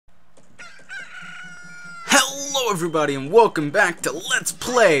everybody, and welcome back to Let's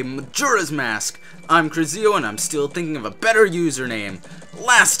Play Majora's Mask. I'm Crazio and I'm still thinking of a better username.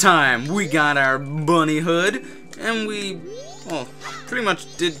 Last time we got our bunny hood and we, well, pretty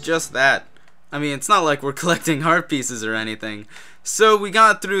much did just that. I mean, it's not like we're collecting heart pieces or anything. So we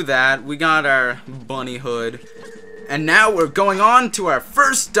got through that, we got our bunny hood, and now we're going on to our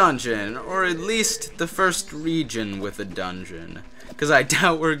first dungeon, or at least the first region with a dungeon. Because I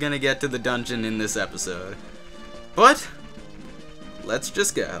doubt we're gonna get to the dungeon in this episode. But, let's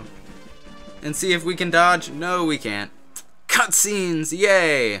just go. And see if we can dodge. No, we can't. Cutscenes,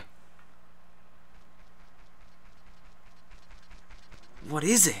 yay! What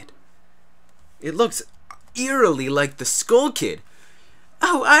is it? It looks eerily like the Skull Kid.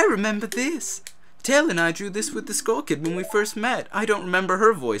 Oh, I remember this. Tail and I drew this with the Skull Kid when we first met. I don't remember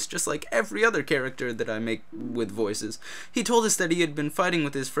her voice, just like every other character that I make with voices. He told us that he had been fighting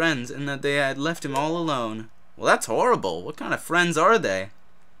with his friends and that they had left him all alone. Well, that's horrible. What kind of friends are they?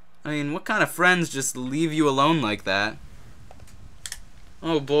 I mean, what kind of friends just leave you alone like that?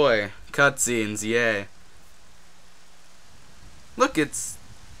 Oh boy, cutscenes, yay. Look, it's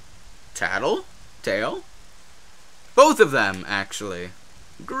Tail? Both of them, actually.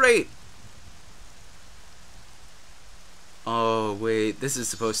 Great. Oh, wait, this is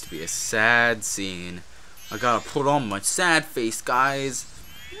supposed to be a sad scene. I gotta put on my sad face, guys.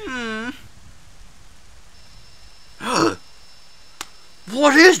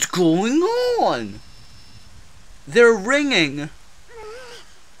 What is going on? They're ringing.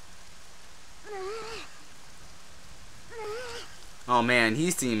 Oh man,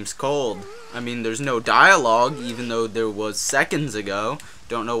 he seems cold. I mean, there's no dialogue, even though there was seconds ago.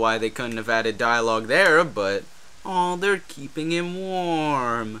 Don't know why they couldn't have added dialogue there, but... oh, they're keeping him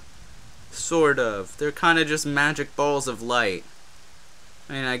warm. Sort of. They're kind of just magic balls of light.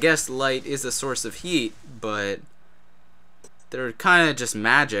 I mean, I guess light is a source of heat, but... they're kind of just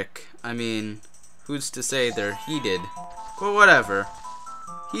magic. I mean, who's to say they're heated? But whatever.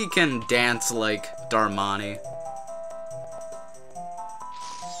 He can dance like Darmani.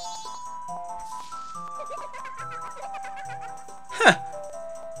 Huh.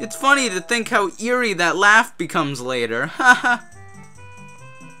 It's funny to think how eerie that laugh becomes later. Haha.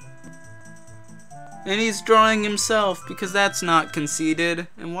 And he's drawing himself because that's not conceited.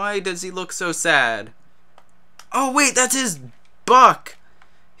 And why does he look so sad? Oh wait, that's his buck.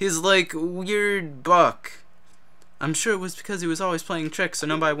 His like weird buck. I'm sure it was because he was always playing tricks so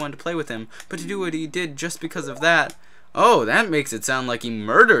nobody wanted to play with him. But to do what he did just because of that. Oh, that makes it sound like he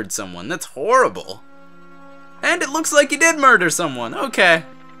murdered someone. That's horrible. And it looks like he did murder someone. Okay.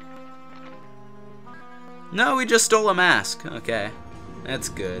 No, he just stole a mask. Okay. That's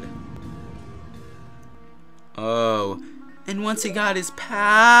good. Oh. And once he got his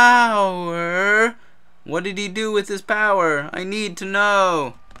power... what did he do with his power? I need to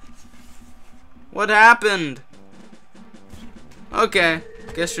know. What happened? Okay.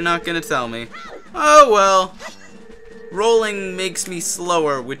 Guess you're not gonna tell me. Oh well. Rolling makes me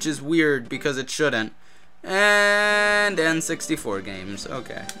slower, which is weird because it shouldn't. And N64 games.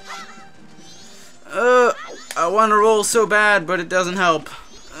 Okay. I want to roll so bad, but it doesn't help.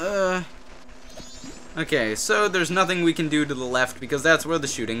 Okay, so there's nothing we can do to the left because that's where the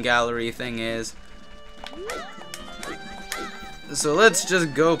shooting gallery thing is. So let's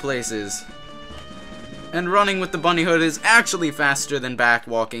just go places. And running with the bunny hood is actually faster than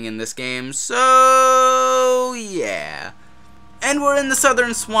backwalking in this game, so yeah. And we're in the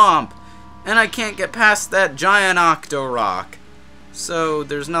southern swamp. And I can't get past that giant octo rock. So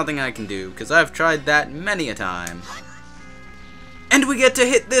there's nothing I can do, because I've tried that many a time. And we get to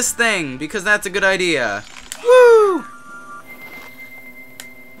hit this thing, because that's a good idea. Woo!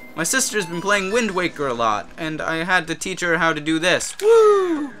 My sister's been playing Wind Waker a lot, and I had to teach her how to do this.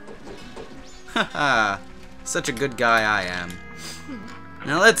 Woo! Haha, such a good guy I am.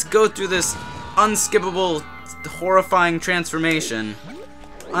 Now let's go through this unskippable, horrifying transformation.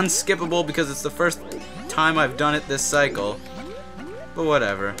 Unskippable because it's the first time I've done it this cycle. But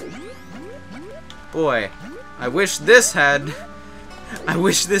whatever. Boy, I wish this had... I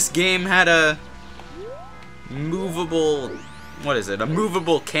wish this game had a movable... what is it? A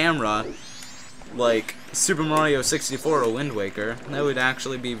movable camera like Super Mario 64 or Wind Waker. That would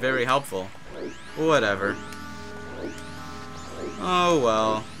actually be very helpful. Whatever. Oh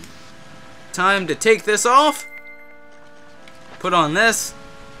well. Time to take this off. Put on this.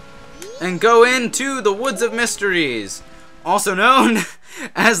 And go into the Woods of Mysteries, also known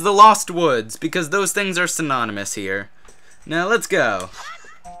as the Lost Woods, because those things are synonymous here. Now let's go.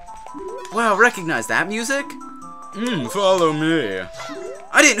 Wow, recognize that music? Follow me.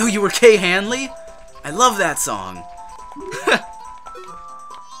 I didn't know you were Kay Hanley. I love that song.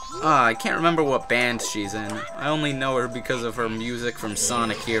 I can't remember what band she's in. I only know her because of her music from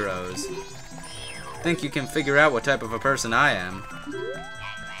Sonic Heroes. Think you can figure out what type of a person I am.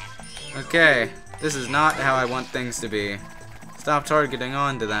 Okay, this is not how I want things to be. Stop targeting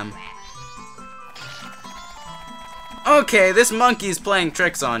onto them. Okay, this monkey's playing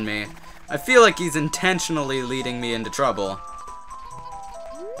tricks on me. I feel like he's intentionally leading me into trouble.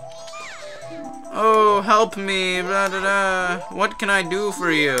 Oh, help me, blah, blah, blah. What can I do for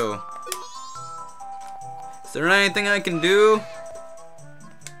you? Is there anything I can do?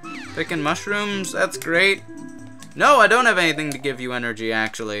 Picking mushrooms? That's great. No, I don't have anything to give you energy,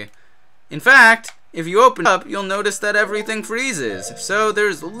 actually. In fact, if you open up, you'll notice that everything freezes. So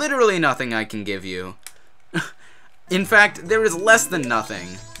there's literally nothing I can give you. In fact, there is less than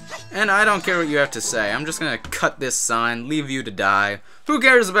nothing. And I don't care what you have to say. I'm just gonna cut this sign, leave you to die. Who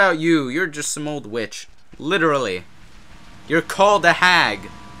cares about you? You're just some old witch. Literally. You're called a hag.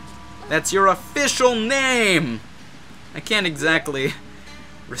 That's your official name. I can't exactly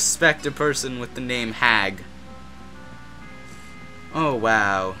respect a person with the name hag. Oh,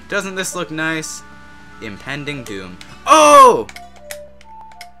 wow. Doesn't this look nice? Impending doom. Oh!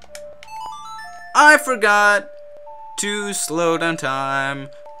 I forgot to slow down time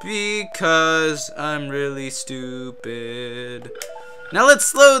because I'm really stupid. Now let's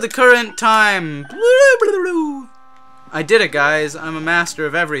slow the current time. I did it, guys. I'm a master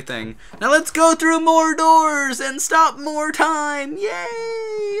of everything. Now let's go through more doors and stop more time.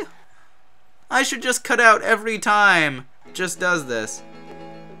 Yay! I should just cut out every time it just does this.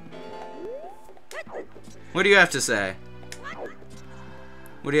 What do you have to say?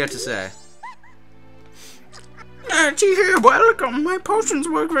 What do you have to say? Gee, here, welcome. My potions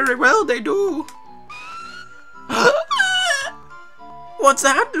work very well, they do. What's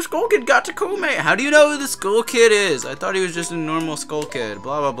that? The Skull Kid got to Kume. How do you know who the Skull Kid is? I thought he was just a normal Skull Kid.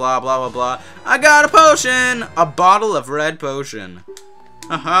 Blah, blah, blah, blah, blah, blah. I got a potion! A bottle of red potion.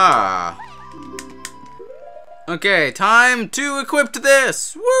 Aha. Okay, time to equip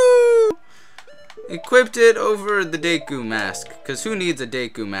this. Woo! Equipped it over the Deku mask. Because who needs a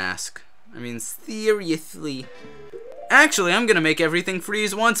Deku mask? I mean, seriously. Actually, I'm gonna make everything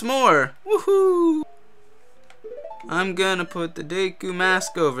freeze once more. Woohoo! I'm gonna put the Deku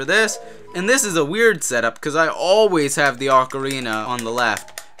mask over this. And this is a weird setup because I always have the ocarina on the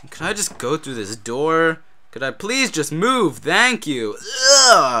left. Could I just go through this door? Could I please just move? Thank you.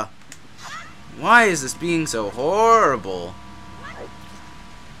 Ugh! Why is this being so horrible?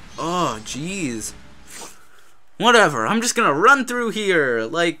 Oh, jeez. Whatever, I'm just gonna run through here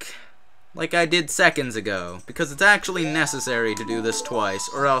like I did seconds ago, because it's actually necessary to do this twice,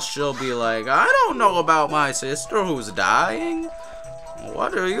 or else she'll be like, I don't know about my sister who's dying.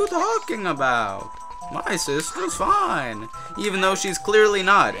 What are you talking about? My sister's fine, even though she's clearly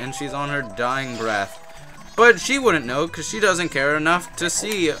not, and she's on her dying breath. But she wouldn't know, because she doesn't care enough to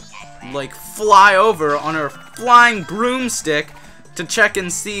see, like, fly over on her flying broomstick to check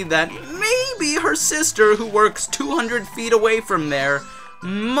and see that maybe her sister, who works 200 feet away from there,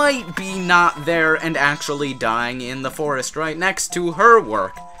 might be not there and actually dying in the forest right next to her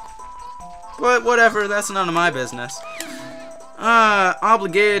work. But whatever, that's none of my business.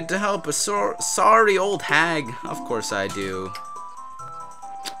 Obligated to help a sorry old hag. Of course I do.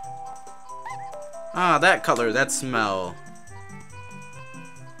 Ah, that color, that smell.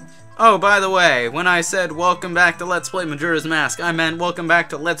 Oh, by the way, when I said welcome back to Let's Play Majora's Mask, I meant welcome back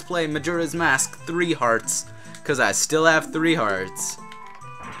to Let's Play Majora's Mask 3 hearts. Because I still have 3 hearts.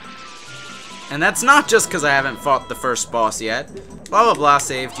 And that's not just because I haven't fought the first boss yet. Blah blah blah,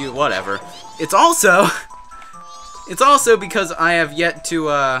 saved you, whatever. It's also because I have yet to,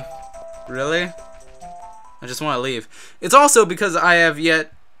 really? I just want to leave. It's also because I have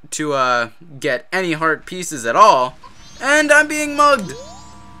yet to, get any heart pieces at all. And I'm being mugged!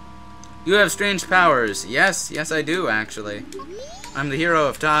 You have strange powers. Yes, yes I do, actually. I'm the hero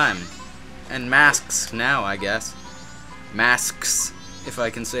of time. And masks now, I guess. Masks, if I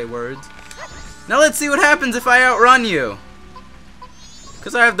can say words. Now let's see what happens if I outrun you.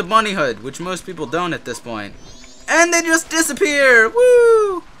 Because I have the bunny hood, which most people don't at this point. And they just disappear!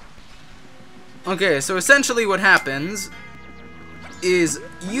 Woo! Okay, so essentially what happens is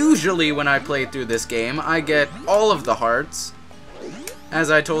usually when I play through this game, I get all of the hearts, as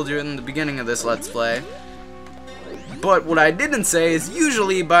I told you in the beginning of this Let's Play. But what I didn't say is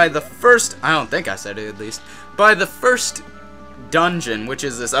usually by the first, I don't think I said it at least, by the first dungeon, which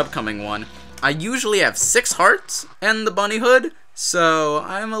is this upcoming one, I usually have 6 hearts and the bunny hood, so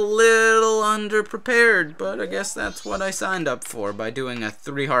I'm a little underprepared, but I guess that's what I signed up for by doing a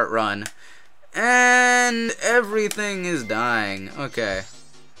 3 heart run. And everything is dying. Okay.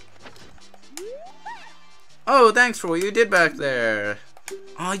 Oh, thanks for what you did back there.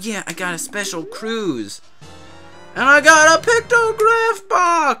 Oh yeah, I got a special cruise. And I got a pictograph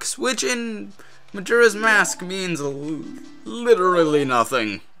box, which in Majora's Mask means literally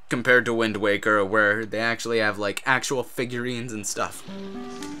nothing compared to Wind Waker, where they actually have like actual figurines and stuff.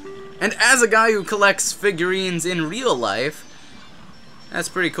 And as a guy who collects figurines in real life, that's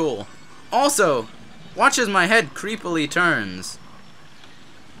pretty cool. Also, watch as my head creepily turns.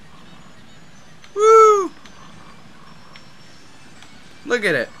 Woo! Look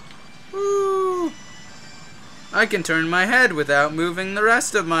at it. Woo! I can turn my head without moving the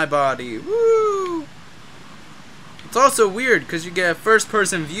rest of my body. Woo! It's also weird because you get a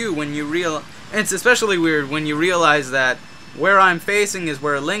first-person view when you and it's especially weird when you realize that where I'm facing is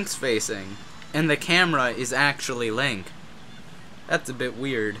where Link's facing, and the camera is actually Link. That's a bit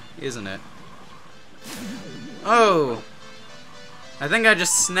weird, isn't it? Oh! I think I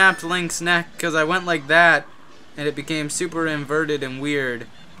just snapped Link's neck because I went like that, and it became super inverted and weird.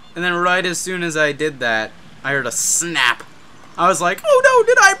 And then right as soon as I did that, I heard a snap. I was like, oh no,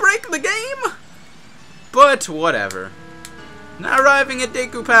 did I break the game? But whatever. Now arriving at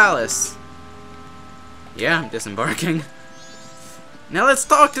Deku Palace. Yeah, I'm disembarking. Now let's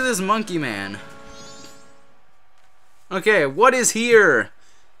talk to this monkey man. Okay, what is here?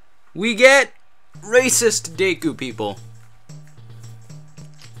 We get racist Deku people.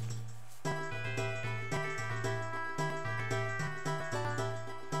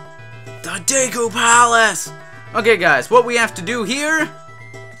 The Deku Palace! Okay guys, what we have to do here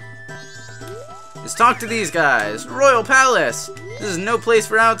is talk to these guys. Royal Palace! This is no place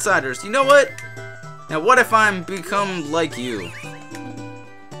for outsiders. You know what? Now what if I'm become like you?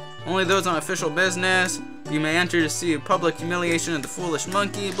 Only those on official business. You may enter to see a public humiliation of the foolish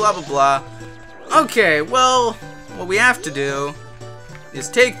monkey, blah blah blah. Okay, well, what we have to do is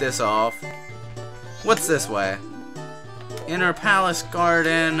take this off. What's this way? Inner Palace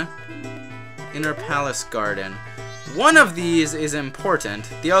Garden. Inner Palace Garden. One of these is important,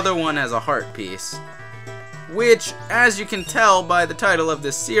 the other one has a heart piece. Which, as you can tell by the title of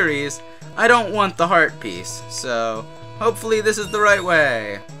this series, I don't want the heart piece, so hopefully this is the right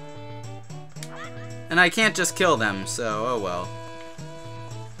way. And I can't just kill them, so oh well.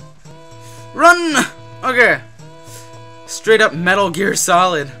 Run! Okay. Straight up Metal Gear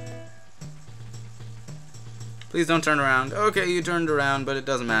Solid. Please don't turn around. Okay, you turned around, but it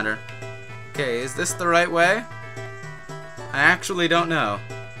doesn't matter. Okay, is this the right way? I actually don't know.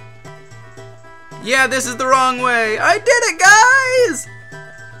 Yeah, this is the wrong way. I did it, guys!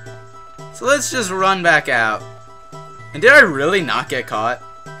 So let's just run back out. And did I really not get caught?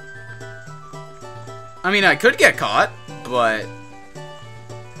 I mean, I could get caught, but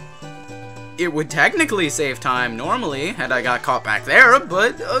it would technically save time normally had I got caught back there,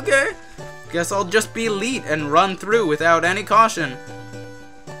 but okay. Guess I'll just be elite and run through without any caution.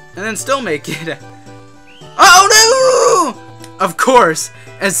 And then still make it. Oh no! Of course,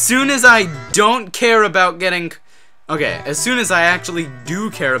 as soon as I don't care about getting... Okay, as soon as I actually do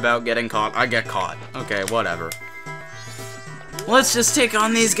care about getting caught, I get caught. Okay, whatever. Let's just take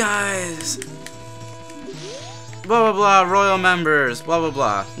on these guys. Blah blah blah, royal members, blah blah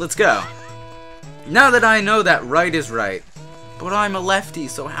blah. Let's go. Now that I know that right is right. But I'm a lefty,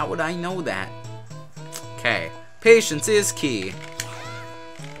 so how would I know that? Okay, patience is key.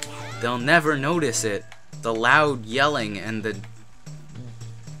 They'll never notice it. The loud yelling and the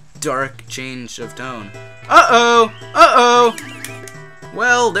dark change of tone. Uh-oh! Uh-oh!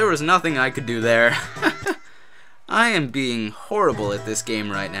 Well, there was nothing I could do there. I am being horrible at this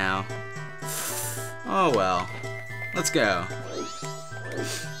game right now. Oh well. Let's go.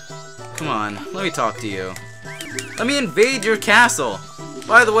 Come on, let me talk to you. Let me invade your castle.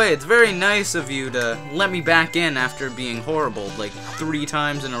 By the way, it's very nice of you to let me back in after being horrible like 3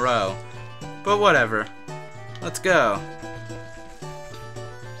 times in a row. But whatever. Let's go.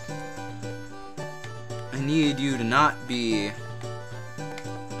 I need you to not be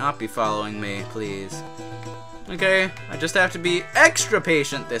following me, please. Okay, I just have to be extra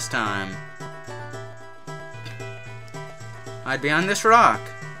patient this time. Hide behind this rock.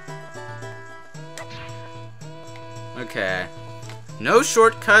 Okay. No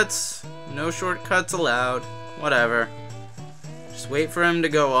shortcuts. No shortcuts allowed. Whatever. Just wait for him to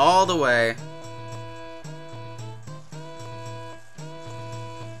go all the way.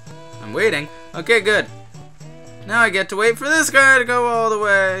 I'm waiting. Okay, good. Now I get to wait for this guy to go all the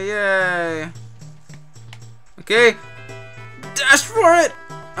way. Yay. Okay. Dash for it!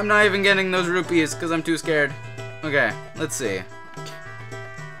 I'm not even getting those rupees because I'm too scared. Okay, let's see.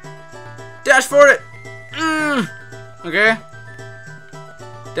 Dash for it! Okay.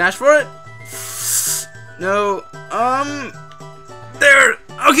 Dash for it? No. There!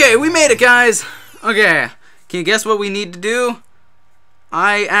 Okay, we made it, guys! Okay. Can you guess what we need to do?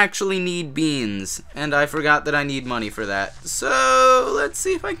 I actually need beans, and I forgot that I need money for that. So, let's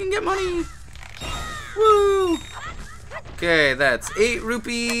see if I can get money. Woo! Okay, that's 8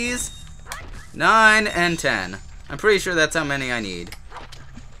 rupees, 9, and 10. I'm pretty sure that's how many I need.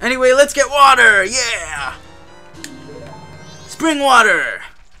 Anyway, let's get water! Yeah! Spring water!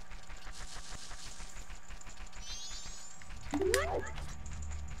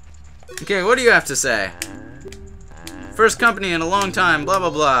 Okay, what do you have to say? First company in a long time, blah blah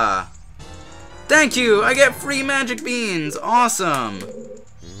blah. Thank you! I get free magic beans! Awesome!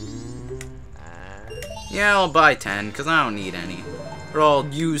 Yeah, I'll buy 10, because I don't need any. Or I'll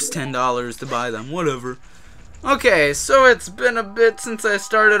use $10 to buy them, whatever. Okay, so it's been a bit since I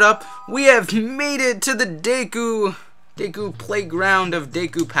started up. We have made it to the Deku playground of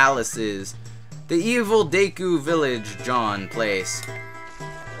Deku palaces. The evil Deku village, John place.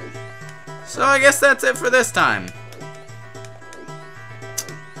 So I guess that's it for this time.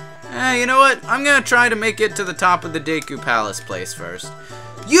 You know what? I'm gonna try to make it to the top of the Deku Palace place first.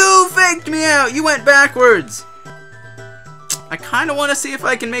 You faked me out! You went backwards! I kinda wanna see if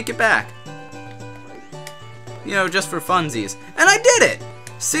I can make it back. You know, just for funsies. And I did it!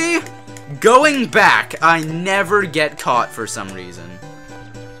 See? Going back, I never get caught for some reason.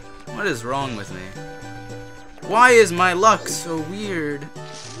 What is wrong with me? Why is my luck so weird?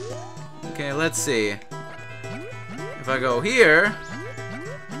 Okay, let's see. If I go here,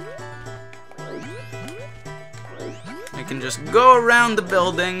 I can just go around the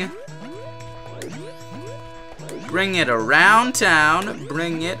building, bring it around town,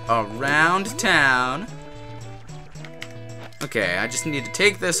 bring it around town. Okay, I just need to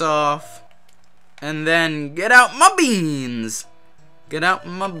take this off, and then get out my beans. Get out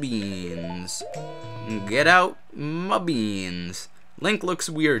my beans. Get out my beans. Link looks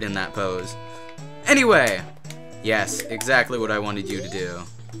weird in that pose. Anyway, yes, exactly what I wanted you to do.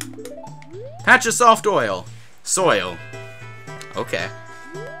 Patch of soft oil. Soil. Okay.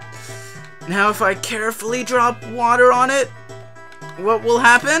 Now if I carefully drop water on it, what will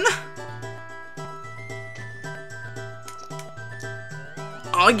happen?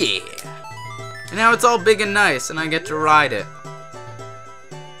 Oh yeah. And now it's all big and nice and I get to ride it.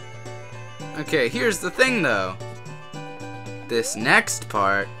 Okay, here's the thing though. This next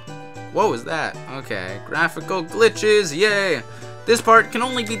part, what was that? Okay, graphical glitches, yay! This part can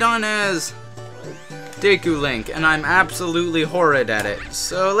only be done as Deku Link, and I'm absolutely horrid at it.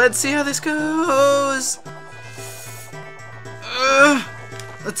 So let's see how this goes.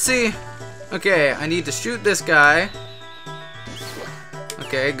 Let's see. Okay, I need to shoot this guy.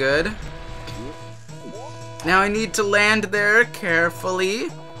 Okay, good. Now I need to land there carefully.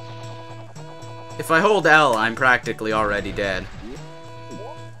 If I hold L, I'm practically already dead.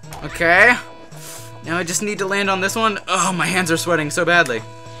 Okay. Now I just need to land on this one. Oh, my hands are sweating so badly.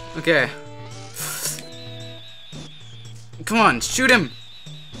 Okay. Come on, shoot him.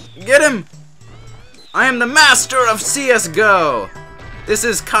 Get him. I am the master of CSGO. This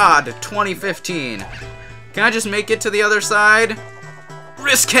is COD 2015. Can I just make it to the other side?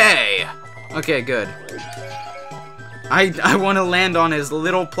 Risque. Okay, good. I want to land on as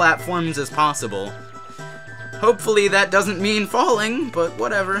little platforms as possible. Hopefully that doesn't mean falling, but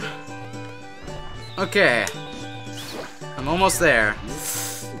whatever. Okay. I'm almost there.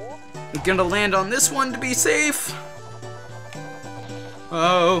 I'm gonna land on this one to be safe.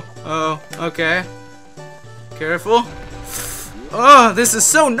 Oh, okay. Careful. Oh, this is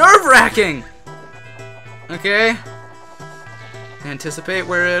so nerve-wracking! Okay. Anticipate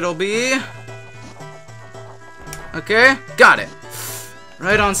where it'll be. Okay, got it.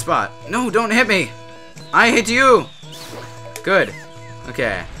 Right on spot. No, don't hit me. I hit you. Good.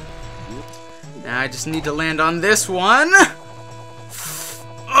 Okay. Now I just need to land on this one.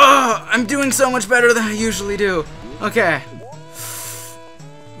 Oh, I'm doing so much better than I usually do. Okay.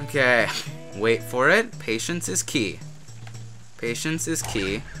 Okay. Wait for it. Patience is key. Patience is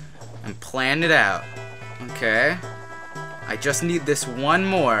key. And plan it out. Okay. I just need this one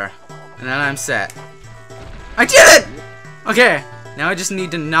more. And then I'm set. I did it! Okay, now I just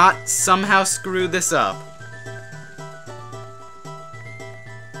need to not somehow screw this up.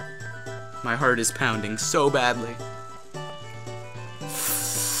 My heart is pounding so badly.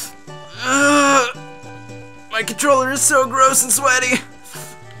 My controller is so gross and sweaty.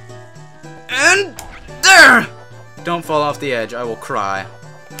 And there! Don't fall off the edge, I will cry.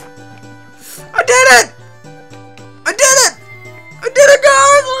 I did it! I did it! I did it,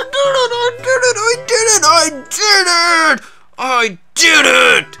 guys! I did it! I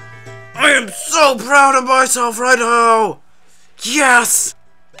myself right now! Yes!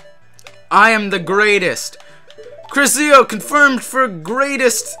 I am the greatest. Crizio confirmed for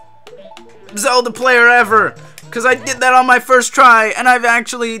greatest Zelda player ever. Because I did that on my first try, and I've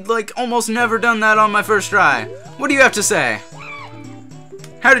actually, like, almost never done that on my first try. What do you have to say?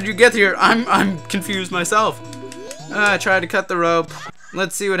 How did you get here? I'm confused myself. I tried to cut the rope.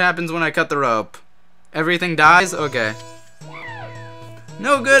 Let's see what happens when I cut the rope. Everything dies? Okay.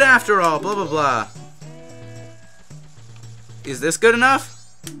 No good after all, blah blah blah. Is this good enough?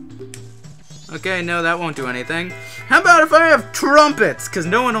 Okay, no, that won't do anything. How about if I have trumpets? Because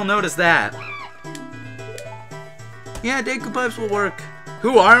no one will notice that. Yeah, Deku pipes will work.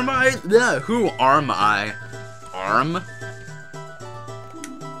 Who am I? Who am I? Arm?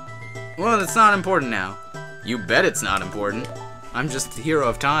 Well, that's not important now. You bet it's not important. I'm just the hero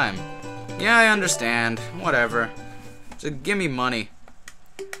of time. Yeah, I understand. Whatever. Just give me money.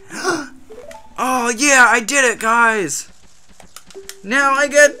 Oh, yeah, I did it, guys! Now I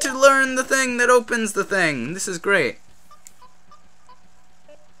get to learn the thing that opens the thing. This is great.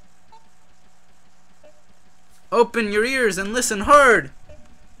 Open your ears and listen hard!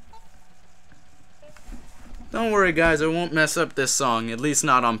 Don't worry, guys, I won't mess up this song, at least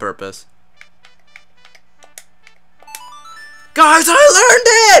not on purpose. Guys, I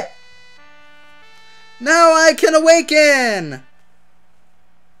learned it! Now I can awaken!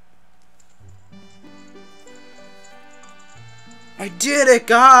 I did it,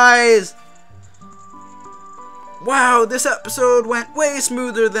 guys! Wow, this episode went way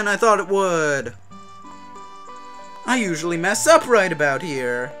smoother than I thought it would. I usually mess up right about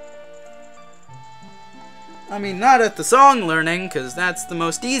here. I mean, not at the song learning, because that's the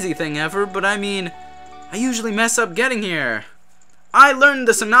most easy thing ever, but I mean, I usually mess up getting here. I learned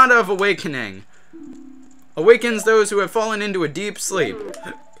the Sonata of Awakening. Awakens those who have fallen into a deep sleep.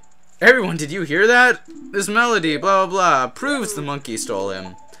 Everyone, did you hear that? This melody, blah blah blah, proves the monkey stole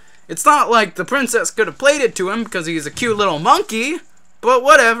him. It's not like the princess could have played it to him because he's a cute little monkey, but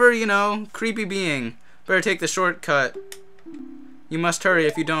whatever, you know, creepy being. Better take the shortcut. You must hurry,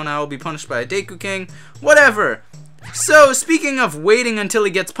 if you don't I will be punished by a Deku King. Whatever. So, speaking of waiting until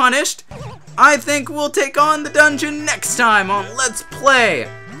he gets punished, I think we'll take on the dungeon next time on Let's Play.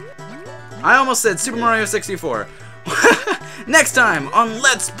 I almost said Super Mario 64. Next time on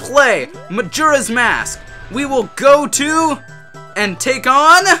Let's Play Majora's Mask, we will go to and take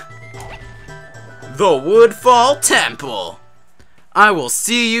on the Woodfall Temple. I will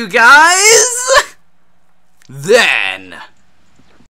see you guys then.